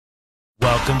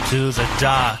welcome to the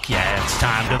dock. Yeah, it's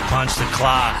time to punch the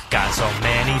clock. Got so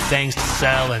many things to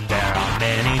sell and there are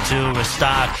many to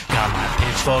restock. Got my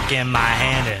pitchfork in my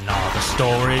hand and all the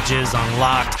storage is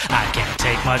unlocked. I can't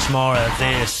take much more of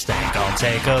this, think I'll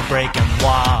take a break and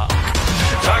walk.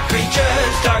 Dark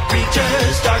creatures, dark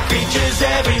creatures, dark creatures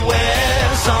everywhere.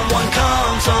 Someone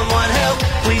come, someone help,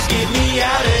 please get me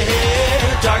out of here.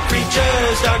 Dark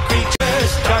creatures, dark creatures,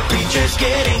 dark creatures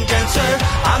getting denser.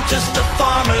 I'm just a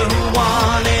farmer who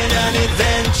wanted an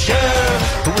adventure.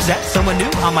 Who was that? Someone new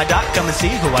on my dock? Come and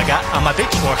see who I got on my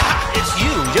pitchfork. Ha! It's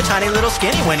you, your tiny little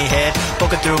skinny winny head,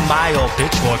 poking through my old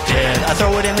pitchfork dead. I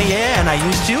throw it in the air and I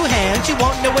use two hands. You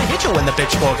won't know what hit you when the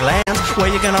pitchfork lands. Where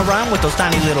you gonna run with those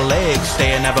tiny little legs?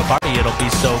 Stay and have a party, it'll be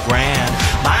so grand.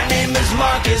 My name is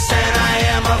Markus and I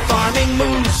am a farming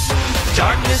moose.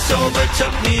 Darkness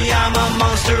overtook me, I'm a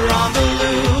monster on the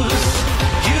loose.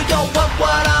 You don't want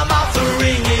what I'm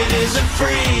offering, it isn't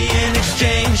free. In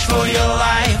exchange for your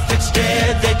life, it's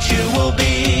dead that you will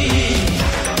be.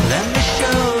 Let me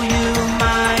show you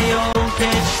my old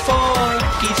pitchfork.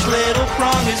 Each little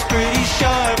prong is pretty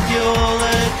sharp, you'll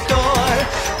adore.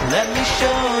 Let me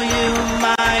show you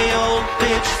my old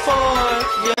pitchfork.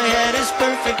 Your head is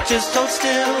perfect, just hold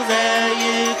still, there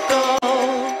you go.